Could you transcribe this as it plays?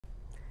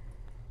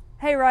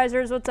Hey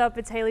Risers, what's up?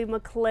 It's Haley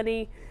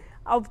McClenny.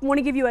 I want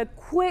to give you a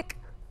quick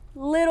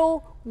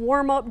little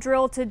warm-up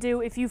drill to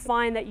do if you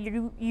find that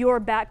your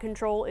bat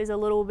control is a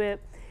little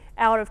bit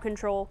out of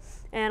control.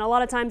 And a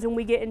lot of times when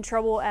we get in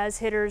trouble as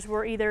hitters,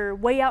 we're either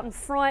way out in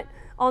front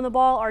on the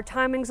ball, our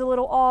timing's a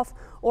little off,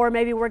 or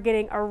maybe we're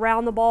getting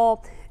around the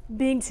ball,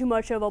 being too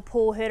much of a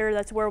pull hitter.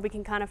 That's where we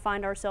can kind of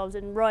find ourselves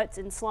in ruts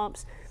and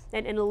slumps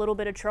and in a little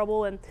bit of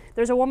trouble. And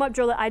there's a warm-up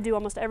drill that I do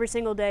almost every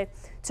single day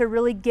to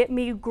really get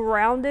me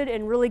grounded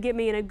and really get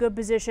me in a good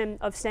position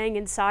of staying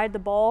inside the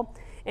ball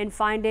and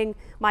finding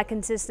my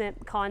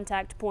consistent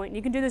contact point.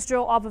 You can do this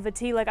drill off of a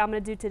tee like I'm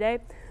going to do today,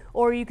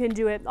 or you can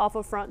do it off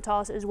of front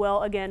toss as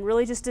well. Again,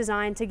 really just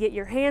designed to get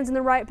your hands in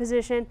the right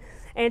position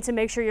and to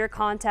make sure your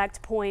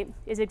contact point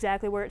is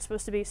exactly where it's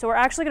supposed to be. So we're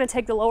actually going to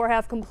take the lower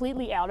half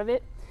completely out of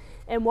it,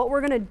 and what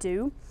we're going to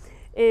do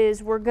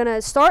is we're going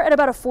to start at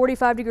about a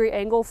 45-degree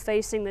angle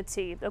facing the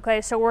tee.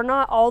 Okay, so we're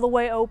not all the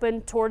way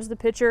open towards the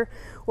pitcher.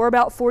 We're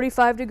about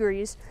 45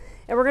 degrees,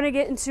 and we're going to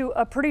get into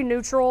a pretty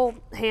neutral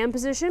hand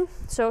position.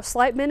 So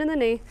slight bend in the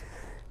knee,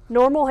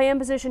 normal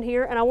hand position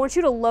here, and I want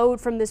you to load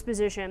from this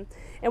position.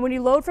 And when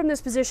you load from this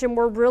position,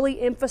 we're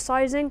really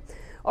emphasizing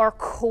our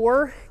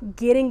core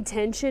getting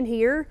tension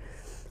here,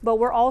 but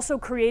we're also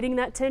creating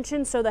that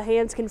tension so the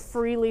hands can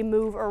freely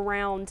move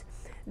around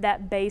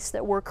that base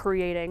that we're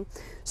creating.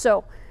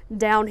 So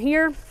down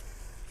here,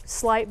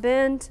 slight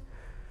bend,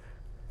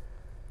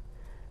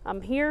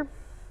 I'm here,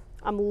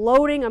 I'm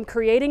loading, I'm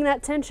creating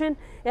that tension,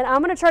 and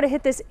I'm going to try to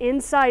hit this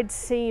inside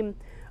seam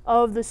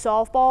of the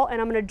softball,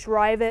 and I'm going to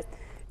drive it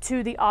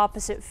to the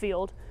opposite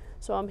field.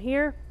 So I'm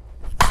here,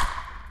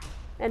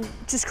 and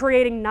just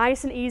creating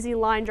nice and easy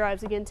line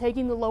drives. Again,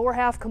 taking the lower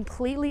half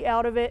completely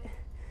out of it.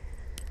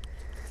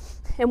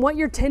 And what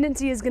your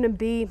tendency is going to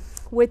be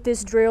with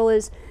this drill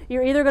is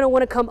you're either going to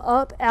want to come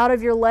up out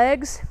of your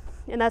legs,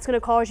 and that's going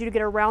to cause you to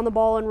get around the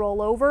ball and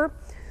roll over,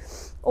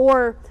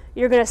 or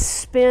you're going to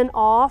spin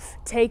off,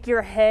 take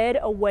your head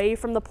away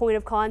from the point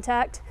of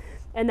contact,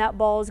 and that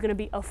ball is going to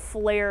be a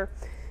flare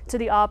to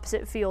the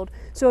opposite field.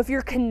 So if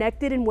you're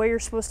connected in where you're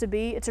supposed to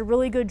be, it's a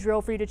really good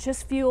drill for you to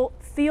just feel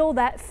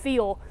that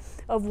feel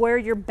of where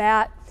your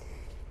bat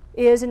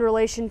is in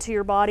relation to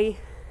your body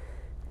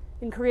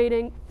and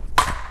creating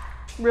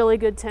really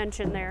good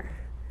tension there.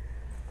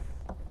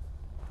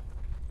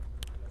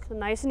 So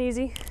nice and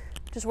easy.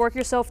 Just work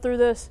yourself through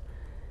this.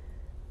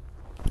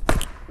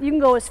 You can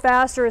go as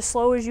fast or as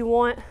slow as you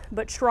want,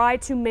 but try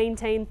to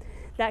maintain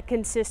that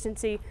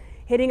consistency,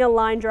 hitting a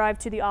line drive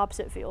to the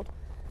opposite field.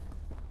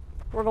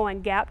 We're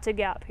going gap to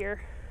gap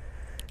here.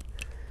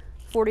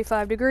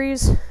 45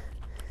 degrees,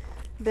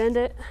 bend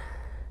it,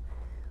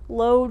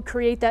 load,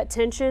 create that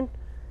tension.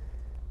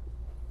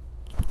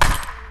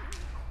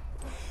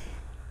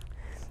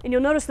 And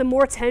you'll notice the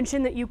more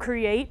tension that you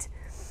create,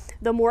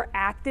 the more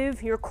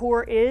active your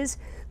core is,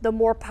 the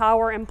more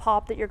power and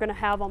pop that you're going to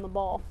have on the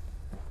ball.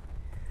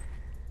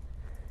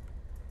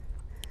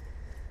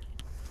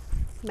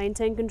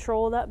 Maintain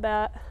control of that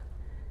bat.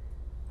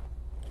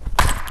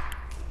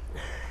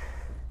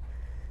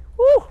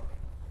 Woo!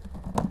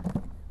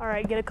 All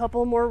right, get a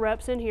couple more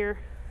reps in here.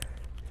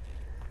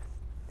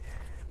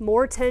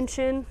 More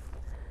tension,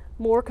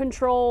 more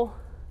control,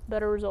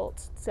 better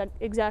results. It's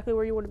exactly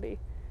where you want to be.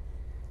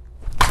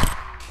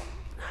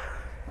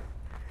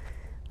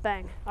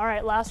 Bang. All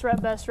right, last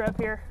rep, best rep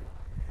here.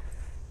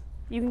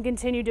 You can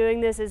continue doing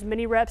this as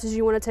many reps as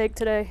you want to take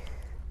today.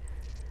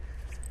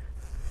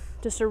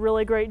 Just a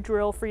really great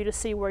drill for you to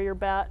see where your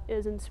bat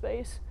is in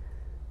space.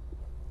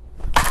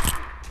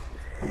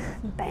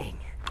 Bang.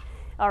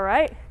 All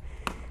right,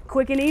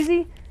 quick and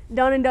easy,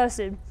 done and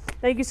dusted.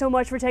 Thank you so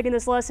much for taking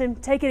this lesson.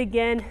 Take it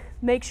again.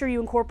 Make sure you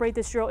incorporate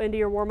this drill into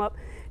your warm-up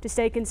to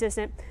stay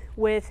consistent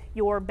with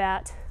your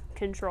bat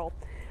control.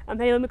 I'm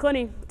Haley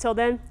McClenny. Till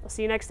then, I'll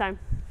see you next time.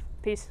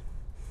 Peace.